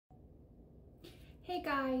Hey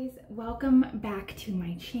guys, welcome back to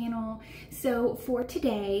my channel. So for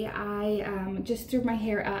today, I just threw my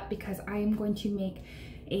hair up because I am going to make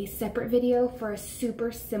a separate video for a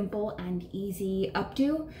super simple and easy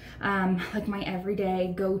updo, like my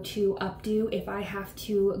everyday go-to updo if I have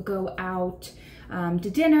to go out to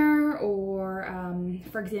dinner, or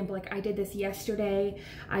for example, like I did this yesterday.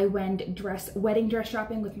 I went wedding dress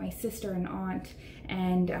shopping with my sister and aunt,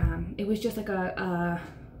 and it was just like a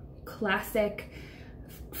classic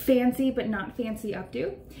fancy but not fancy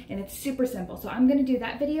updo, and it's super simple. So I'm gonna do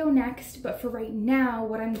that video next, but for right now,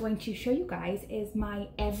 what I'm going to show you guys is my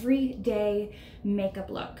everyday makeup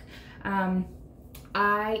look.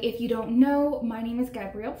 If you don't know, my name is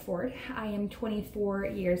Gabrielle Ford. I am 24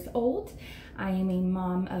 years old. I am a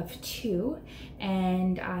mom of 2,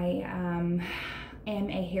 and I am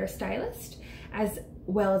a hairstylist, as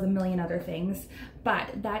well as a million other things,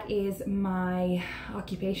 but that is my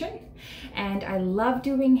occupation, and I love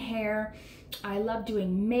doing hair. I love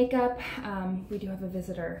doing makeup. We do have a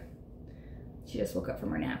visitor. She just woke up from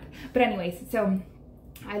her nap. But anyways, so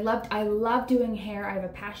I love doing hair. I have a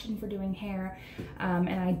passion for doing hair, and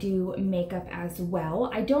I do makeup as well.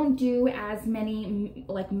 I don't do as many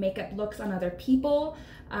like makeup looks on other people.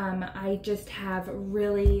 I just have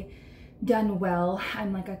really done well.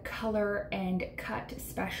 I'm like a color and cut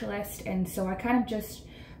specialist, and so I kind of just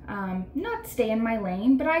not stay in my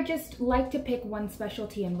lane, but I just like to pick one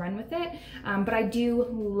specialty and run with it. But I do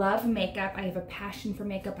love makeup. I have a passion for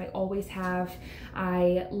makeup. I always have.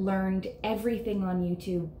 I learned everything on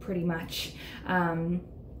YouTube pretty much.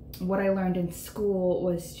 What I learned in school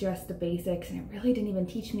was just the basics, and it really didn't even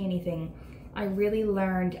teach me anything. I really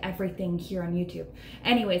learned everything here on YouTube.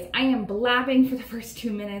 Anyways, I am blabbing for the first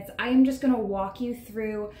 2 minutes. I am just gonna walk you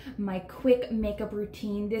through my quick makeup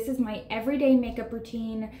routine. This is my everyday makeup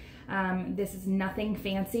routine. This is nothing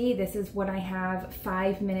fancy. This is what I have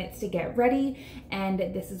 5 minutes to get ready, and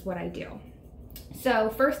this is what I do. So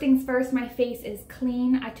first things first, my face is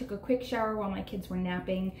clean. I took a quick shower while my kids were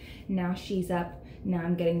napping. Now she's up. Now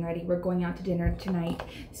I'm getting ready. We're going out to dinner tonight.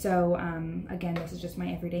 So again, this is just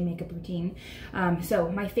my everyday makeup routine.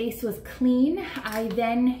 So my face was clean. I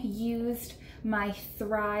then used my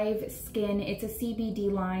Thrive Skin. It's a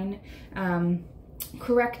CBD line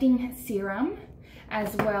correcting serum,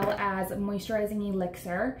 as well as moisturizing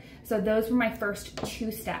elixir. So those were my first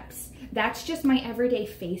 2 steps. That's just my everyday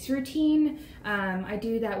face routine. I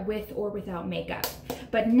do that with or without makeup.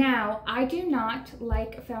 But now, I do not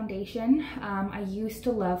like foundation. I used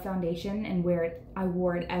to love foundation and wear it. I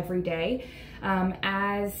wore it every day.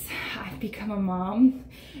 As I've become a mom,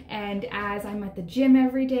 and as I'm at the gym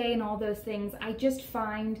every day and all those things, I just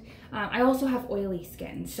find, I also have oily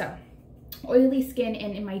skin. So oily skin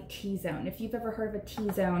and in my T-zone. If you've ever heard of a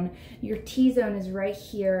T-zone, your T-zone is right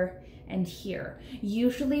here and here.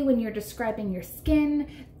 Usually when you're describing your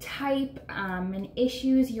skin type and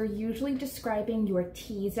issues, you're usually describing your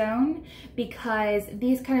T-zone, because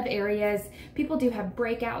these kind of areas, people do have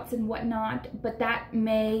breakouts and whatnot, but that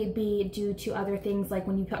may be due to other things, like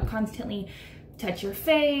when you constantly touch your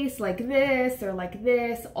face like this or like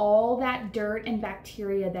this, all that dirt and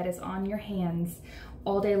bacteria that is on your hands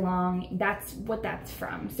all day long, that's what that's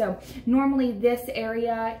from. So normally this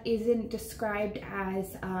area isn't described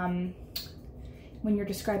as, when you're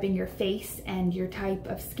describing your face and your type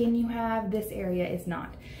of skin you have, this area is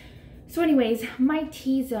not. So anyways, my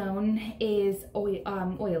T-zone is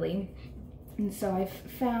oily. And so I've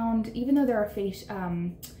found, even though there are face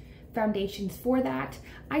foundations for that,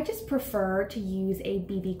 I just prefer to use a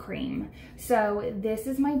BB cream. So this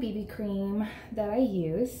is my BB cream that I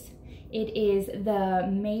use. It is the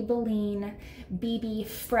Maybelline BB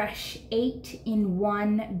Fresh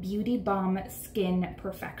 8-in-1 Beauty Balm Skin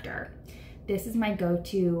Perfector. This is my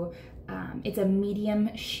go-to. It's a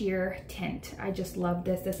medium sheer tint. I just love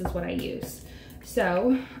this. This is what I use.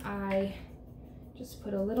 So I just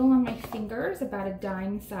put a little on my fingers, about a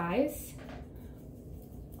dime size.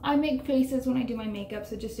 I make faces when I do my makeup,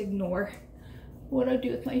 so just ignore what I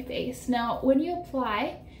do with my face. Now, when you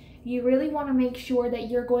apply, you really want to make sure that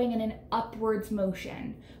you're going in an upwards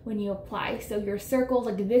motion when you apply. So your circle,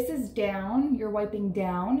 like this is down, you're wiping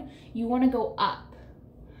down, you want to go up.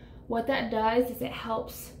 What that does is it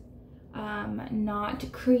helps not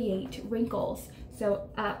create wrinkles. So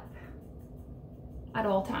up at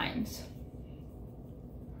all times.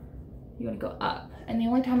 You want to go up. And the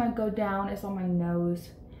only time I go down is on my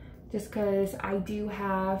nose, just because I do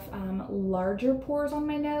have larger pores on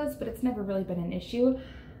my nose, but it's never really been an issue.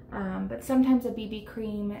 But sometimes a BB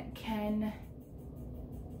cream can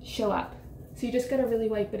show up. So you just gotta really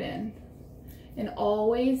wipe it in And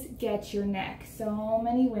always get your neck. So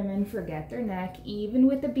many women forget their neck. Even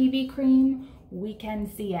with the BB cream, we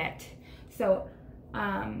can see it. So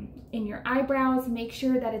in your eyebrows, make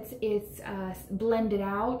sure that it's blended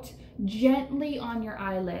out gently on your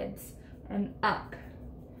eyelids and up.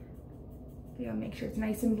 You gotta make sure it's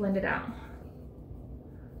nice and blended out.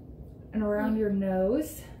 And around your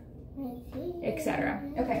nose, etc.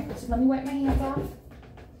 Okay, so let me wipe my hands off.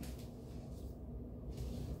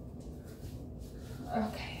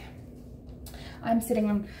 Okay, I'm sitting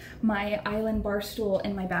on my island bar stool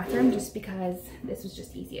in my bathroom just because this was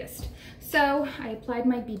just easiest. So I applied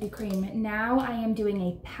my BB cream. Now I am doing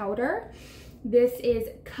a powder. This is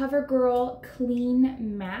CoverGirl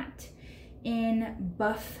Clean Matte in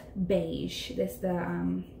Buff Beige. This is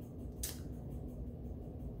the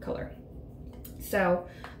color. So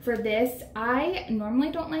for this, I normally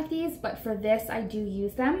don't like these, but for this I do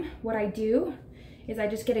use them. What I do is I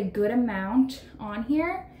just get a good amount on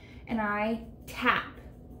here and I tap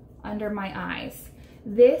under my eyes.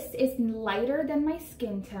 This is lighter than my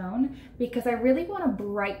skin tone because I really want to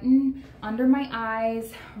brighten under my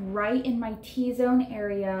eyes, right in my T-zone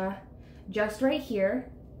area, just right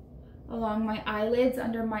here, along my eyelids,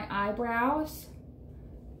 under my eyebrows,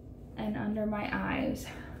 and under my eyes.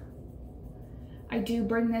 I do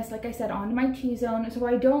bring this, like I said, onto my T-zone. So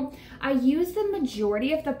I use the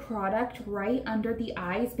majority of the product right under the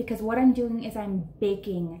eyes because what I'm doing is I'm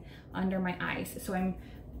baking under my eyes. So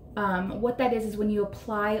what that is when you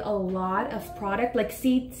apply a lot of product, like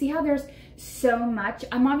see how there's so much.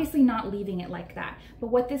 I'm obviously not leaving it like that, but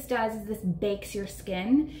what this does is this bakes your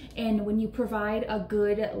skin. And when you provide a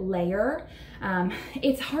good layer,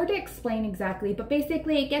 it's hard to explain exactly, but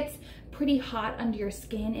basically it gets pretty hot under your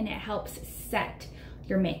skin and it helps set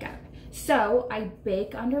your makeup. So I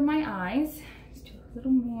bake under my eyes. Let's do a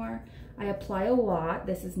little more. I apply a lot.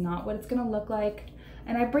 This is not what it's gonna look like.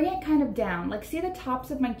 And I bring it kind of down. Like see the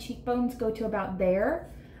tops of my cheekbones go to about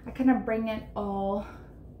there. I kind of bring it all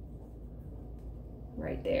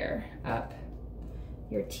right there, up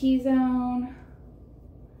your T-zone.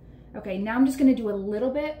 Okay, now I'm just gonna do a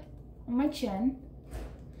little bit on my chin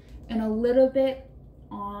and a little bit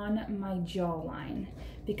on my jawline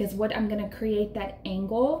because what I'm gonna create that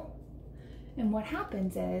angle. And what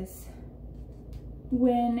happens is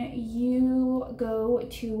when you go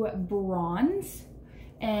to bronze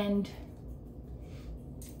and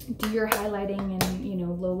do your highlighting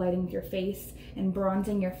and low lighting your face and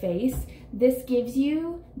bronzing your face, this gives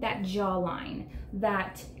you that jawline,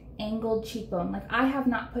 that angled cheekbone. Like I have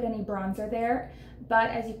not put any bronzer there, but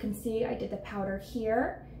as you can see, I did the powder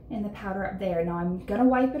here and the powder up there. Now I'm gonna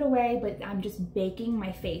wipe it away, but I'm just baking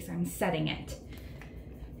my face, I'm setting it.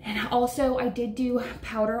 And also I did do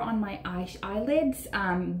powder on my eyelids.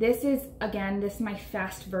 This is my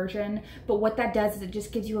fast version, but what that does is it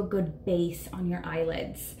just gives you a good base on your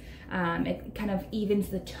eyelids. It kind of evens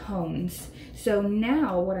the tones. So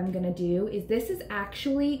now what I'm gonna do is this is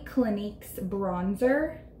actually Clinique's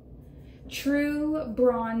bronzer, True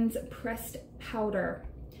Bronze Pressed Powder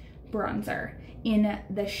Bronzer in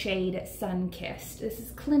the shade Sun-Kissed. This is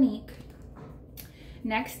Clinique.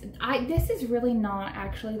 Next, this is really not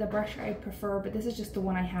actually the brush I prefer, but this is just the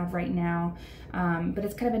one I have right now. But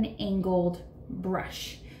it's kind of an angled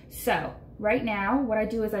brush. So right now, what I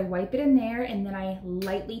do is I wipe it in there and then I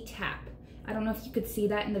lightly tap. I don't know if you could see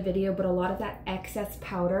that in the video, but a lot of that excess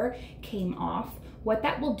powder came off. What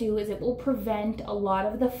that will do is it will prevent a lot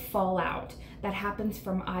of the fallout that happens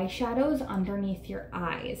from eyeshadows underneath your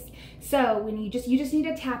eyes. So when you just need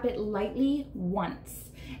to tap it lightly once.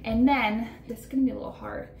 And then, this is gonna be a little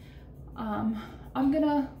hard. I'm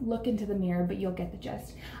gonna look into the mirror, but you'll get the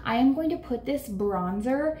gist. I am going to put this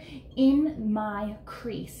bronzer in my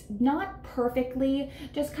crease. Not perfectly,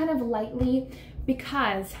 just kind of lightly,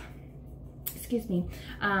 because, excuse me,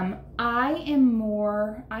 I'm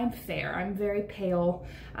fair, I'm very pale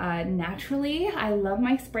naturally. I love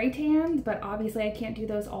my spray tans, but obviously I can't do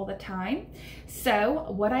those all the time. So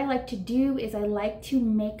what I like to do is I like to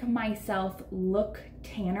make myself look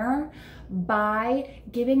tanner by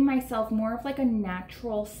giving myself more of like a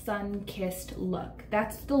natural sun-kissed look.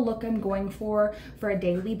 That's the look I'm going for a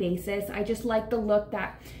daily basis. I just like the look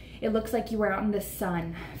that it looks like you were out in the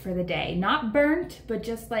sun for the day. Not burnt, but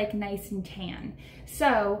just like nice and tan.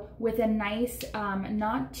 So with a nice,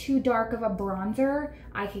 not too dark of a bronzer,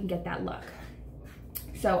 I can get that look.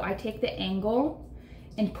 So I take the angle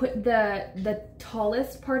and put the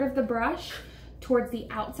tallest part of the brush towards the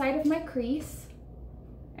outside of my crease.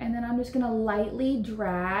 And then I'm just gonna lightly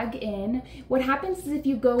drag in. What happens is if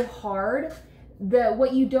you go hard,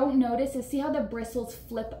 what you don't notice is see how the bristles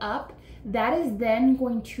flip up? that is then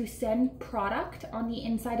going to send product on the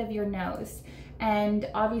inside of your nose. And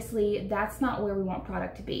obviously that's not where we want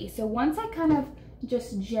product to be. So once I kind of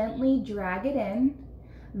just gently drag it in,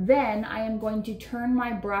 then I am going to turn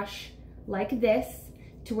my brush like this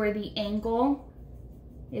to where the angle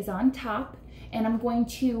is on top, and I'm going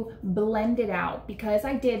to blend it out. Because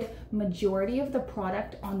I did majority of the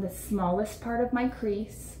product on the smallest part of my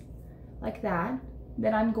crease, like that,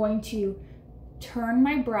 then I'm going to turn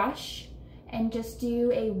my brush and just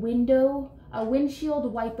do a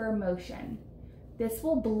windshield wiper motion. This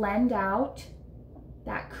will blend out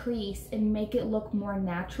that crease and make it look more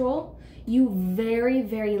natural. You very,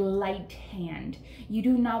 very light hand. You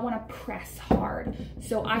do not want to press hard.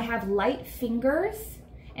 So I have light fingers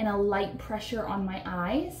and a light pressure on my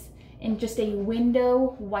eyes and just a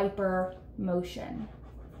window wiper motion.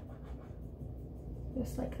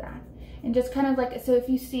 Just like that. And just kind of like, so if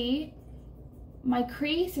you see, my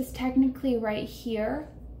crease is technically right here,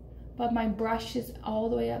 but my brush is all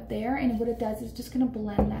the way up there, and what it does is just gonna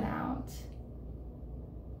blend that out.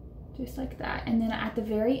 Just like that. And then at the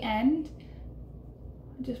very end,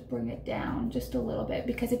 just bring it down just a little bit,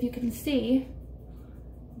 because if you can see,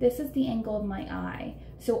 this is the angle of my eye.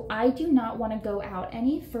 So I do not want to go out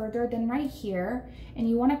any further than right here, and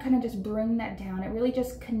you want to kind of just bring that down. It really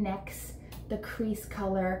just connects the crease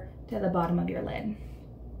color to the bottom of your lid.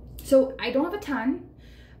 So I don't have a ton,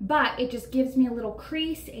 but it just gives me a little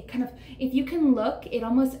crease. It kind of, if you can look, it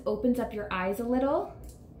almost opens up your eyes a little,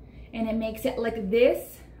 and it makes it like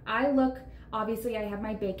this. I look, obviously I have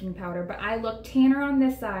my baking powder, but I look tanner on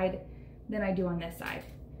this side than I do on this side.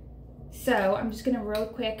 So I'm just gonna real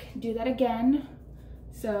quick do that again.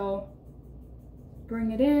 So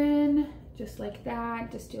bring it in, just like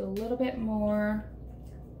that. Just do a little bit more.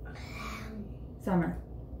 Summer.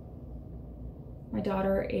 My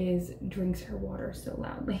daughter drinks her water so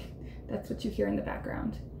loudly. That's what you hear in the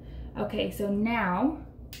background. Okay, so now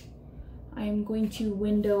I am going to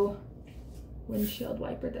windshield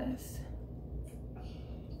wiper this.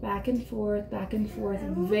 Back and forth,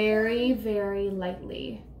 very, very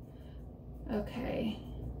lightly. Okay.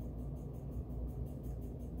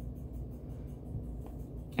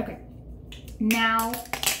 Okay. Now,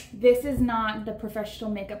 this is not the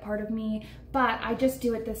professional makeup part of me, but I just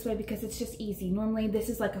do it this way because it's just easy. Normally, this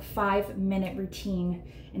is like a 5-minute routine,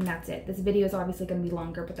 and that's it. This video is obviously going to be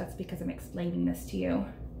longer, but that's because I'm explaining this to you.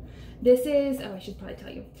 This is, oh, I should probably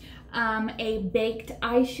tell you, a baked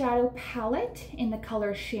eyeshadow palette in the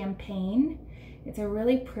color Champagne. It's a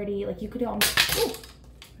really pretty, like you could almost, oh,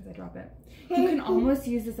 as I drop it, you can almost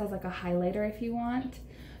use this as like a highlighter if you want.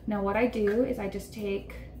 Now what I do is I just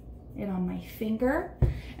take it on my finger,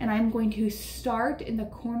 and I'm going to start in the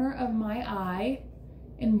corner of my eye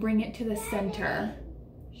and bring it to the center.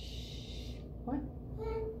 Shh. What?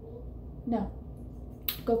 No.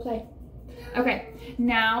 Go play. Okay,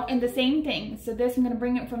 now, and the same thing. So this, I'm gonna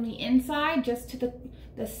bring it from the inside just to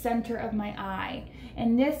the center of my eye.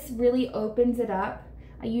 And this really opens it up.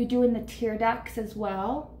 You do in the tear ducts as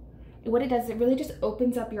well. What it does, it really just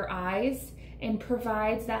opens up your eyes and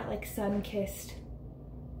provides that like sun-kissed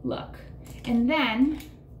look. And then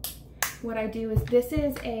what I do is, this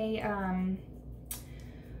is a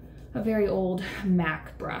very old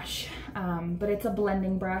MAC brush, but it's a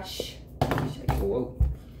blending brush. Whoa.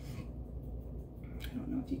 I don't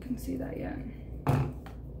know if you can see that yet.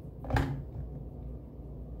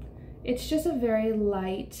 It's just a very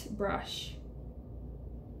light brush.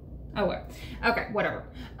 Oh, well. Okay, whatever.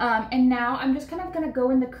 And now I'm just kind of gonna go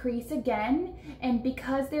in the crease again, and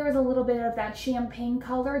because there is a little bit of that champagne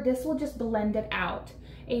color, this will just blend it out.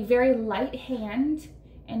 A very light hand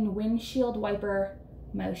and windshield wiper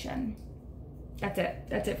motion. That's it.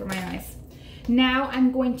 That's it for my eyes. Now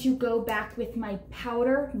I'm going to go back with my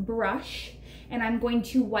powder brush, and I'm going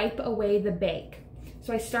to wipe away the bake.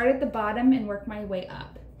 So I start at the bottom and work my way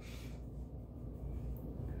up.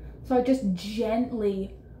 So I just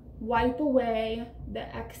gently wipe away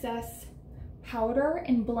the excess powder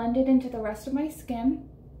and blend it into the rest of my skin.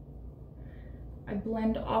 I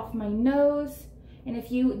blend off my nose, and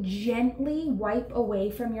if you gently wipe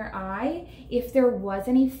away from your eye, if there was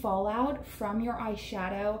any fallout from your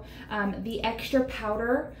eyeshadow, the extra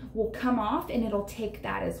powder will come off and it'll take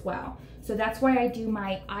that as well. So that's why I do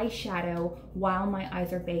my eyeshadow while my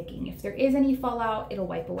eyes are baking. If there is any fallout, it'll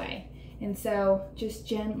wipe away. And so just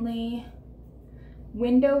gently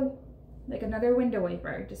like another window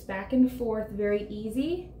wiper, just back and forth, very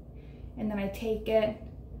easy. And then I take it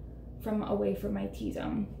away from my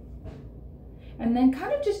T-zone. And then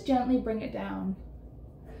kind of just gently bring it down.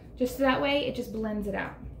 Just that way, it just blends it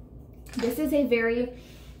out. This is a very,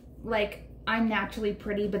 like, I'm naturally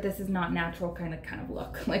pretty, but this is not natural kind of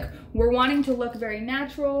look. Like, we're wanting to look very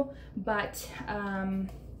natural, but,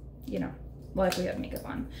 you know, like we have makeup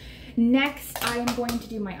on. Next, I am going to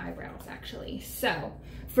do my eyebrows, actually. So,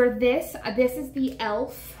 for this, this is the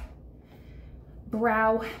e.l.f.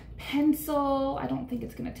 brow pencil. I don't think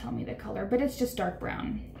it's gonna tell me the color, but it's just dark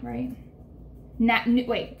brown, right?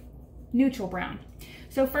 Neutral brown.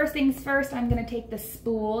 So first things first, I'm gonna take the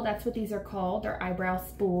spool, that's what these are called, they're eyebrow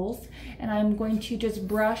spools, and I'm going to just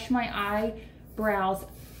brush my eyebrows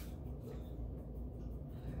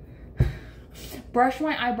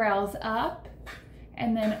up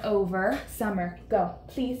and then over. Summer, go,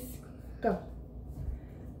 please, go.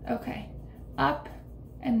 Okay, up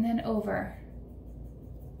and then over.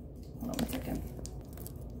 Hold on 1 second.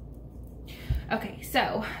 Okay,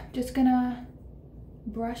 so just gonna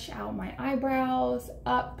brush out my eyebrows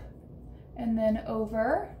up and then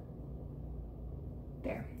over.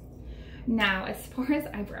 There. Now, as far as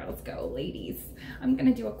eyebrows go, ladies, I'm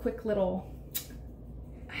gonna do a quick little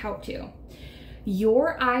how-to.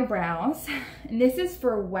 Your eyebrows, and this is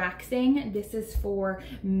for waxing, this is for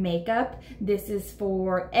makeup, this is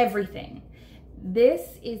for everything.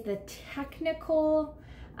 This is the technical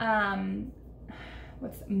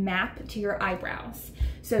map to your eyebrows.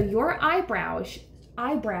 So your eyebrows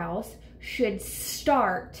should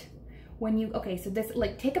start when you, okay, so this,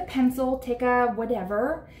 like, take a pencil, take a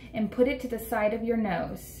whatever, and put it to the side of your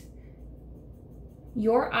nose.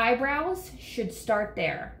 Your eyebrows should start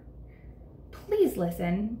there. Please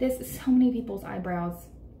listen, so many people's eyebrows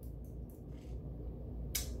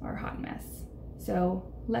are a hot mess. So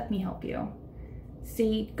let me help you.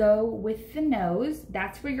 See, go with the nose.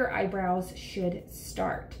 That's where your eyebrows should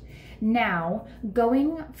start. Now,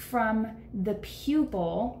 going from the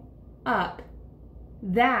pupil up,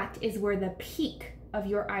 that is where the peak of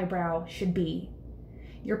your eyebrow should be.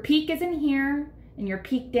 Your peak isn't here, and your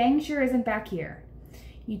peak dang sure isn't back here.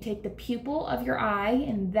 You take the pupil of your eye,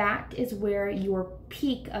 and that is where your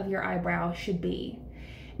peak of your eyebrow should be.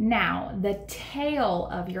 Now, the tail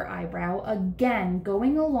of your eyebrow, again,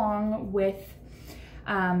 going along with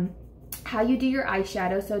how you do your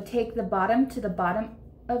eyeshadow. So take the bottom to the bottom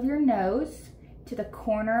of your nose to the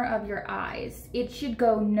corner of your eyes. It should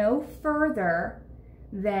go no further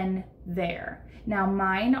than there. Now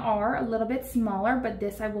mine are a little bit smaller, but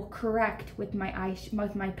this I will correct with my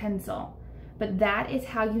pencil. But that is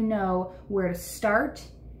how you know where to start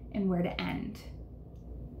and where to end.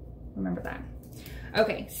 Remember that.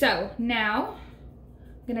 Okay, so now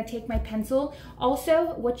I'm gonna take my pencil.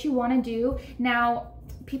 Also, what you wanna do, now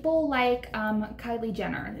people like Kylie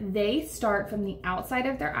Jenner, they start from the outside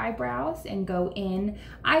of their eyebrows and go in.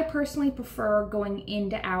 I personally prefer going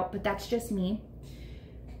in to out, but that's just me.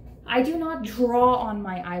 I do not draw on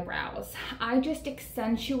my eyebrows. I just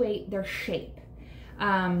accentuate their shape.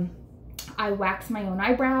 I wax my own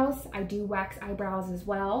eyebrows. I do wax eyebrows as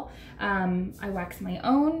well. I wax my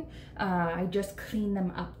own. I just clean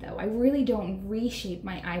them up though. I really don't reshape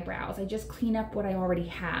my eyebrows. I just clean up what I already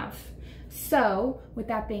have. So with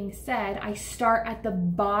that being said, I start at the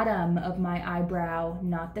bottom of my eyebrow,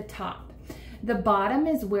 not the top. The bottom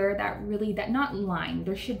is where not line,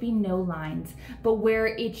 there should be no lines, but where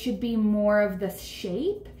it should be more of the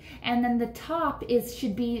shape. And then the top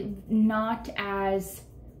should be not as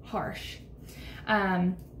harsh.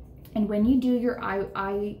 And when you do your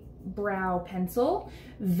eyebrow pencil,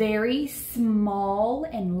 very small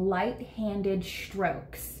and light-handed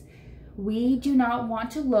strokes. We do not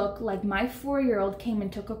want to look like my 4-year-old came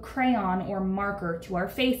and took a crayon or marker to our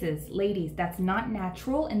faces. Ladies, that's not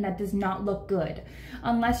natural and that does not look good.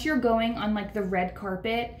 Unless you're going on like the red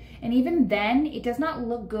carpet, and even then, it does not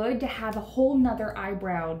look good to have a whole nother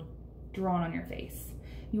eyebrow drawn on your face.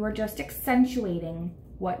 You are just accentuating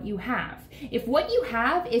what you have. If what you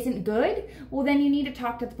have isn't good, well then you need to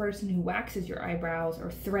talk to the person who waxes your eyebrows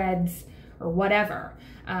or threads or whatever,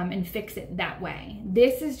 and fix it that way.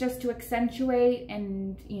 This is just to accentuate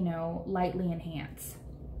and, you know, lightly enhance.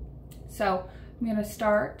 So I'm gonna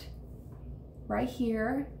start right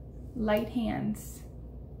here, light hands.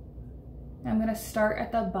 I'm gonna start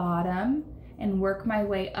at the bottom and work my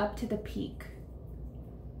way up to the peak.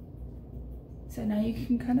 So now you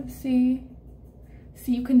can kind of see,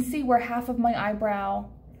 you can see where half of my eyebrow,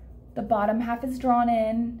 the bottom half is drawn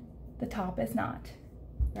in, the top is not,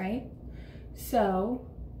 right? So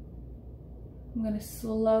I'm going to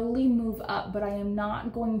slowly move up, but I am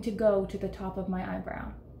not going to go to the top of my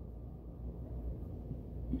eyebrow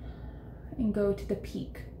and go to the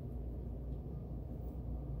peak,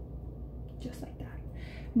 just like that.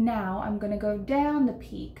 Now I'm going to go down the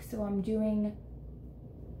peak, so I'm doing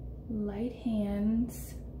light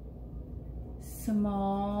hands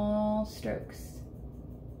small strokes.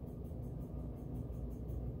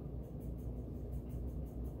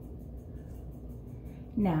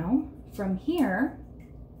 Now, from here,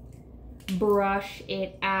 brush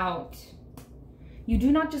it out. You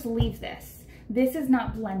do not just leave this. This is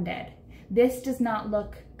not blended. This does not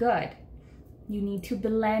look good. You need to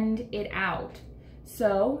blend it out.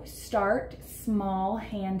 So start small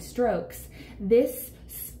hand strokes. This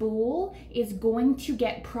spool is going to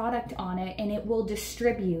get product on it and it will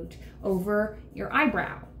distribute over your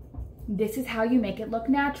eyebrow. This is how you make it look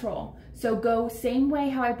natural. So go same way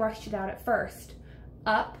how I brushed it out at first.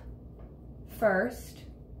 Up first,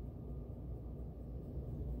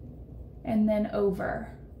 and then over.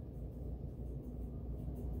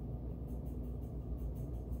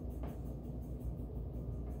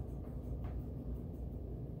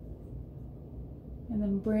 And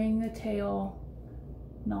then bring the tail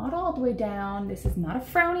not all the way down. This is not a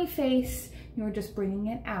frowny face. You're just bringing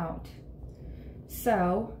it out.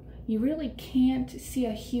 So you really can't see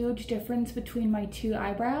a huge difference between my two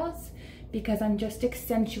eyebrows because I'm just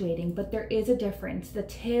accentuating, but there is a difference. The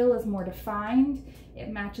tail is more defined. It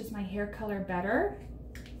matches my hair color better.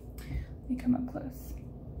 Let me come up close.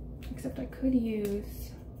 Except I could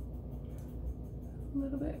use a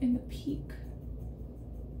little bit in the peak.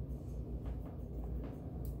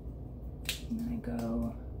 And then I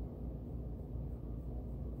go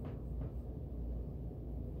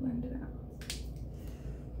blend it out.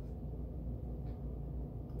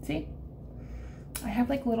 See? I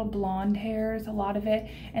have like little blonde hairs, a lot of it,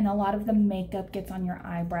 and a lot of the makeup gets on your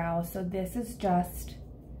eyebrows. So this is just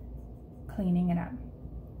cleaning it up.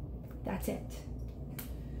 That's it.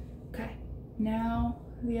 Okay, now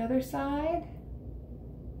the other side.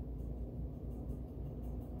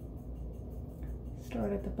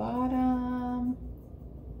 Start at the bottom.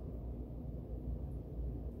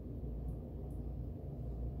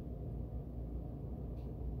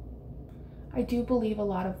 I do believe a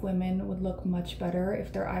lot of women would look much better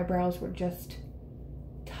if their eyebrows were just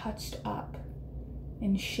touched up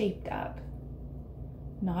and shaped up.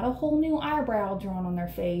 Not a whole new eyebrow drawn on their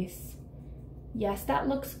face. Yes, that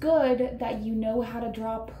looks good that you know how to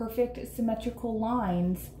draw perfect symmetrical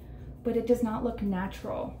lines, but it does not look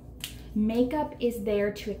natural. Makeup is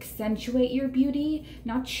there to accentuate your beauty,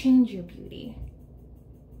 not change your beauty.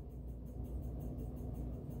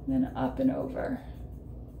 Then up and over.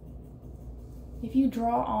 If you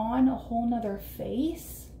draw on a whole nother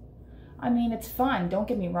face, I mean, it's fun, don't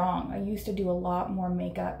get me wrong. I used to do a lot more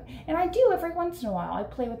makeup, and I do every once in a while. I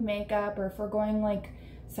play with makeup, or if we're going like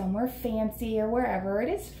somewhere fancy or wherever, it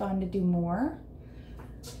is fun to do more.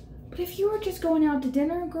 But if you were just going out to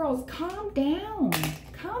dinner, girls, calm down.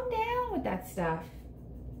 Calm down with that stuff.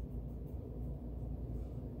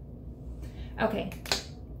 Okay,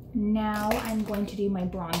 now I'm going to do my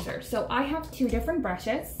bronzer. So I have two different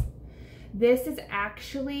brushes. This is an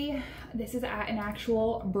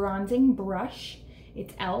actual bronzing brush.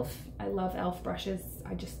 It's e.l.f. I love e.l.f. brushes.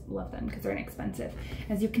 I just love them because they're inexpensive.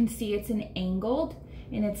 As you can see, it's an angled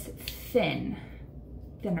and it's thinner,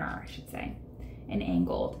 I should say, and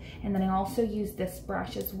angled. And then I also use this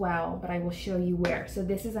brush as well, but I will show you where. So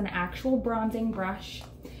this is an actual bronzing brush,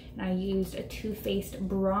 and I used a Too Faced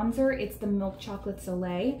bronzer. It's the Milk Chocolate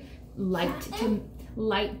Soleil light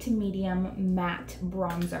to medium matte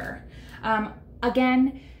bronzer.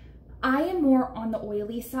 Again, I am more on the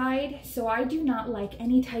oily side, so I do not like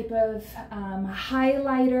any type of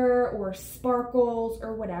highlighter or sparkles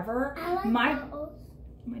or whatever. I like those.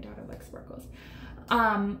 My daughter likes sparkles.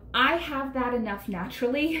 I have that enough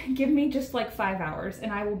naturally. Give me just like 5 hours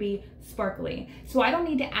and I will be sparkly. So I don't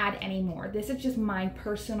need to add any more. This is just my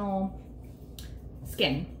personal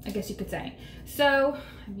skin, I guess you could say. So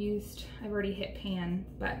I've already hit pan,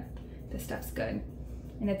 but this stuff's good.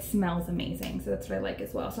 And it smells amazing, so that's what I like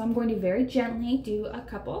as well. So I'm going to very gently do a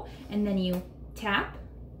couple, and then you tap.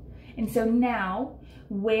 And so now,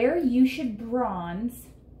 where you should bronze,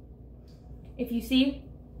 if you see,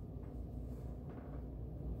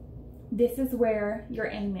 this is where you're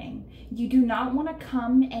aiming. You do not want to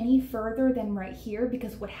come any further than right here,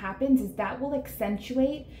 because what happens is that will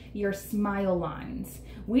accentuate your smile lines.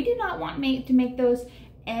 We do not want to make those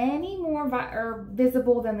any more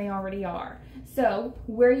visible than they already are. So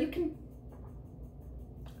where you can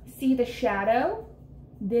see the shadow,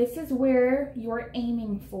 this is where you're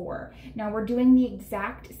aiming for. Now we're doing the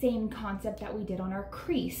exact same concept that we did on our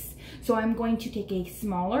crease. So I'm going to take a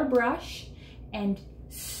smaller brush and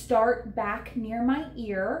start back near my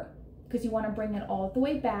ear, because you want to bring it all the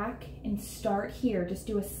way back and start here. Just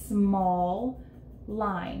do a small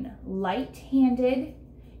line, light-handed.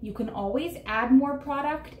 You can always add more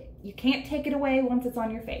product you can't take it away once it's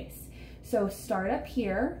on your face. So start up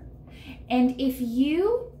here. And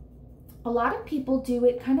a lot of people do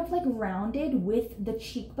it kind of like rounded with the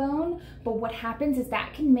cheekbone, but what happens is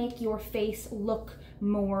that can make your face look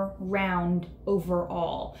more round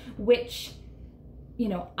overall, which, you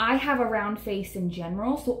know, I have a round face in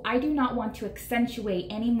general, so I do not want to accentuate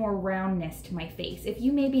any more roundness to my face. If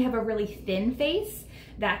you maybe have a really thin face,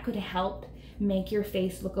 that could help make your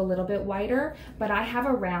face look a little bit wider, but I have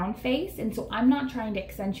a round face, and so I'm not trying to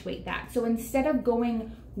accentuate that. So instead of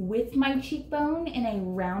going with my cheekbone in a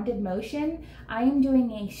rounded motion, I am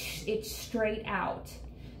doing it straight out.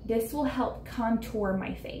 This will help contour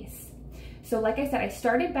my face. So like I said, I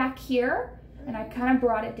started back here and I kind of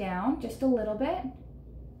brought it down just a little bit,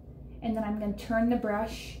 and then I'm going to turn the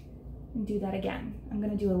brush and do that again. I'm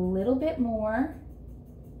going to do a little bit more.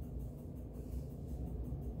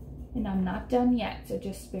 And I'm not done yet, so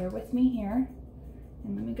just bear with me here.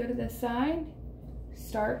 And let me go to this side.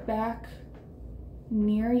 Start back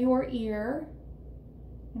near your ear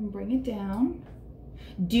and bring it down.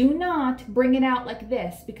 Do not bring it out like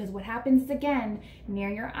this, because what happens again, near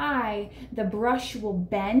your eye, the brush will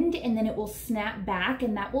bend and then it will snap back,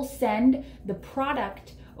 and that will send the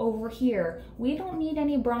product over here. We don't need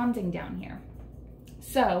any bronzing down here.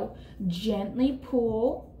 So gently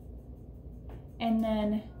pull and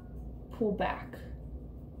then pull back.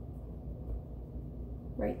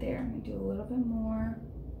 Right there. I'm going to do a little bit more.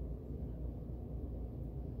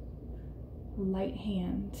 Light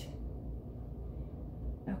hand.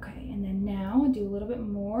 Okay, and then now do a little bit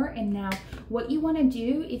more. And now what you want to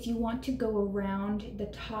do is you want to go around the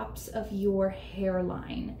tops of your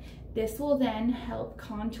hairline. This will then help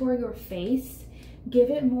contour your face, give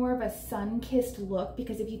it more of a sun-kissed look,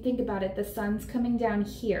 because if you think about it, the sun's coming down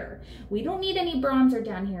here. We don't need any bronzer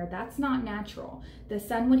down here. That's not natural. The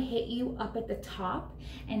sun would hit you up at the top,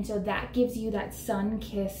 and so that gives you that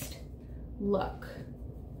sun-kissed look.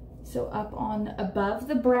 So up on above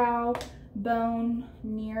the brow bone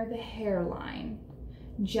near the hairline,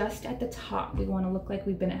 just at the top, we want to look like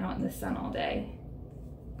we've been out in the sun all day.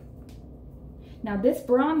 Now this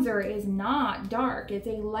bronzer is not dark, it's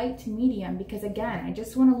a light to medium, because again, I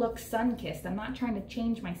just want to look sun-kissed. I'm not trying to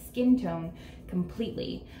change my skin tone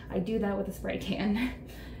completely. I do that with a spray tan.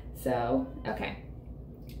 So, okay.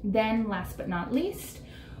 Then last but not least,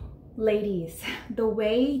 ladies, the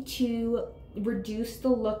way to reduce the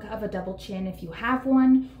look of a double chin, if you have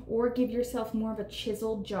one, or give yourself more of a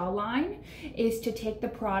chiseled jawline, is to take the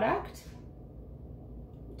product,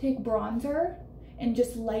 take bronzer, and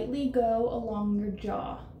just lightly go along your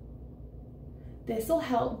jaw. This will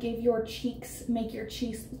help give your cheeks, make your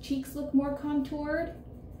cheeks look more contoured,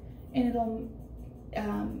 and it'll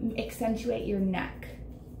accentuate your neck.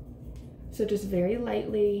 So just very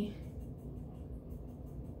lightly,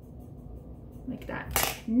 like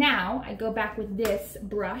that. Now I go back with this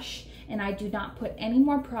brush and I do not put any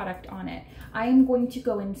more product on it. I am going to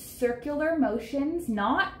go in circular motions,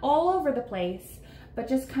 not all over the place, but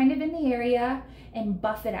just kind of in the area, and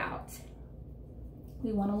buff it out.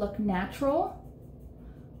 We want to look natural.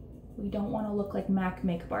 We don't want to look like MAC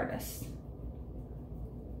makeup artists,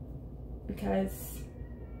 because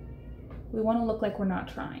we want to look like we're not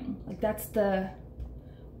trying. Like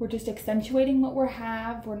we're just accentuating what we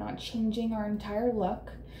have. We're not changing our entire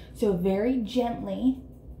look. So very gently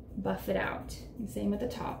buff it out. And same at the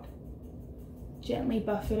top. Gently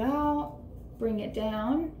buff it out, bring it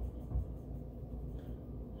down.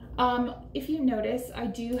 If you notice, I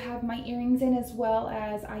do have my earrings in as well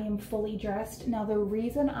as I am fully dressed. Now the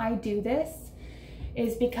reason I do this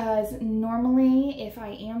is because normally if I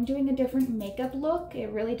am doing a different makeup look,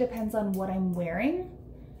 it really depends on what I'm wearing,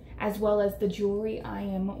 as well as the jewelry I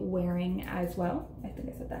am wearing as well. I think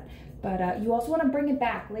I said that. But you also want to bring it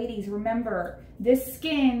back. Ladies, remember, this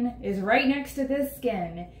skin is right next to this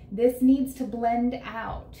skin. This needs to blend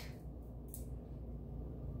out.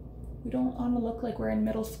 We don't want to look like we're in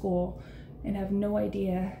middle school and have no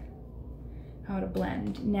idea how to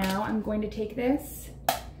blend. Now I'm going to take this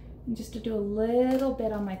and just to do a little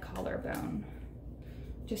bit on my collarbone,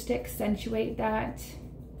 just to accentuate that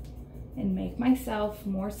and make myself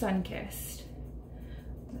more sun-kissed.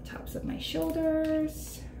 The tops of my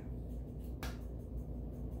shoulders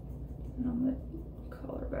and on the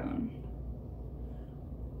collarbone.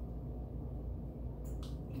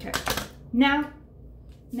 Okay, now,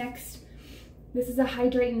 next, this is a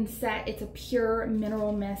hydrating set. It's a pure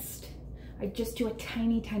mineral mist. I just do a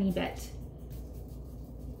tiny, tiny bit.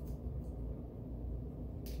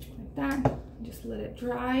 Like that. Just let it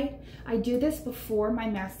dry. I do this before my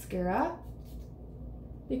mascara,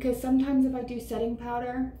 because sometimes if I do setting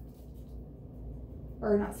powder,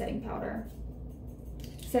 or not setting powder,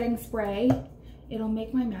 setting spray. It'll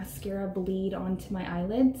make my mascara bleed onto my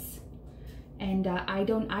eyelids. And I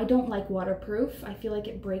don't like waterproof. I feel like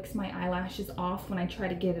it breaks my eyelashes off when I try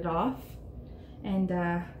to get it off. And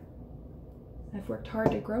I've worked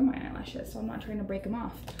hard to grow my eyelashes, so I'm not trying to break them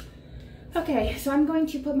off. Okay, so I'm going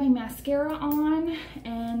to put my mascara on,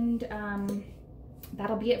 and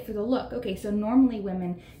that'll be it for the look. Okay, so normally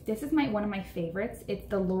women, this is one of my favorites. It's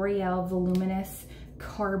the L'Oreal Voluminous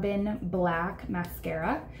Carbon Black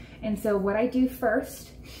Mascara. And so what I do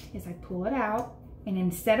first is I pull it out, and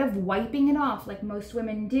instead of wiping it off like most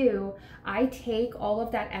women do, I take all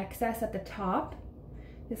of that excess at the top.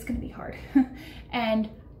 This is gonna be hard. And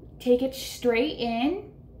take it straight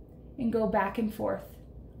in and go back and forth.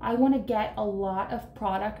 I wanna get a lot of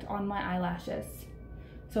product on my eyelashes.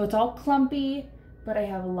 So it's all clumpy, but I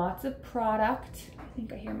have lots of product. I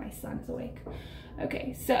think I hear my son's awake.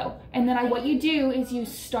 Okay, so, and then what you do is you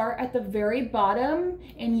start at the very bottom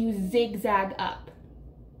and you zigzag up.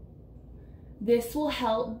 This will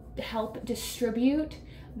help distribute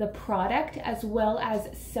the product as well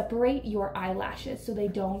as separate your eyelashes so they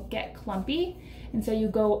don't get clumpy. And so you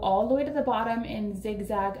go all the way to the bottom and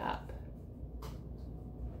zigzag up.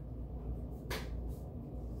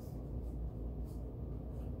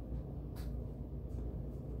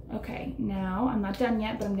 Okay, now I'm not done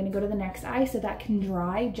yet, but I'm gonna go to the next eye so that can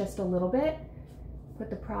dry just a little bit. Put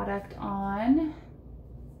the product on.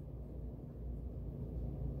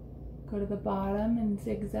 Go to the bottom and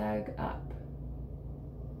zigzag up.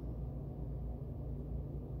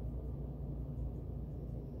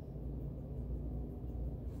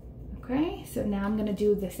 Okay, so now I'm gonna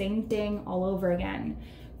do the same thing all over again.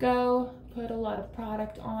 Go, put a lot of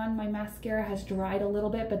product on. My mascara has dried a little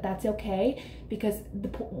bit, but that's okay because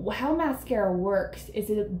how mascara works is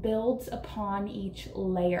it builds upon each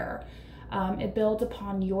layer. It builds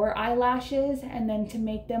upon your eyelashes, and then to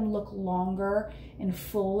make them look longer and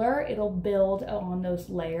fuller, it'll build on those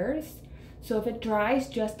layers. So if it dries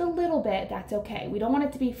just a little bit, that's okay. We don't want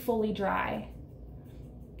it to be fully dry,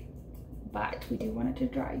 but we do want it to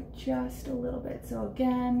dry just a little bit. So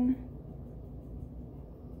again,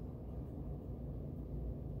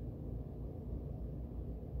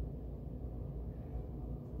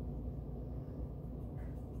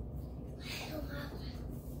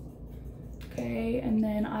 okay, and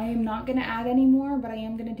then I am not gonna add any more, but I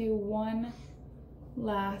am gonna do one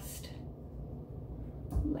last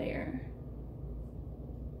layer.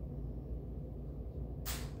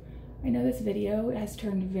 I know this video has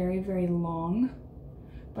turned very, very long,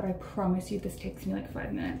 but I promise you this takes me like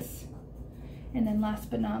 5 minutes. And then last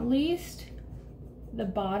but not least, the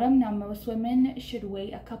bottom. Now most women should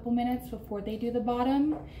wait a couple minutes before they do the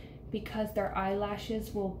bottom because their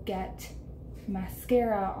eyelashes will get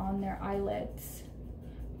mascara on their eyelids.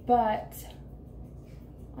 But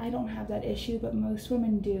I don't have that issue, but most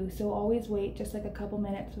women do. So always wait just like a couple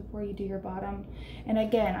minutes before you do your bottom. And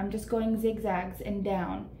again, I'm just going zigzags and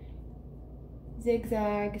down.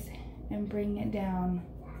 Zigzags and bring it down.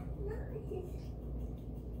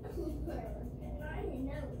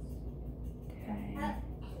 Okay.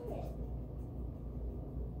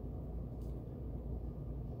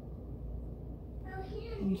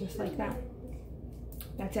 And just like that.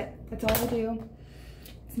 That's it. That's all I do.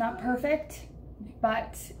 It's not perfect,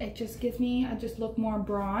 but it just gives me, I just look more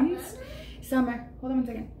bronze. Summer, hold on one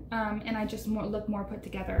second. And I just look more put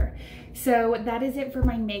together. So that is it for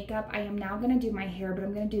my makeup. I am now gonna do my hair, but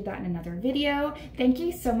I'm gonna do that in another video. Thank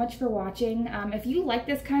you so much for watching. If you like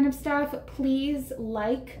this kind of stuff, please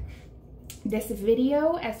like this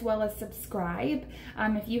video as well as subscribe.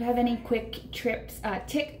 If you have any quick tips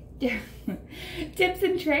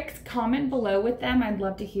and tricks, comment below with them. I'd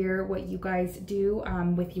love to hear what you guys do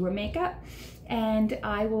with your makeup. And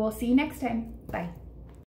I will see you next time. Bye.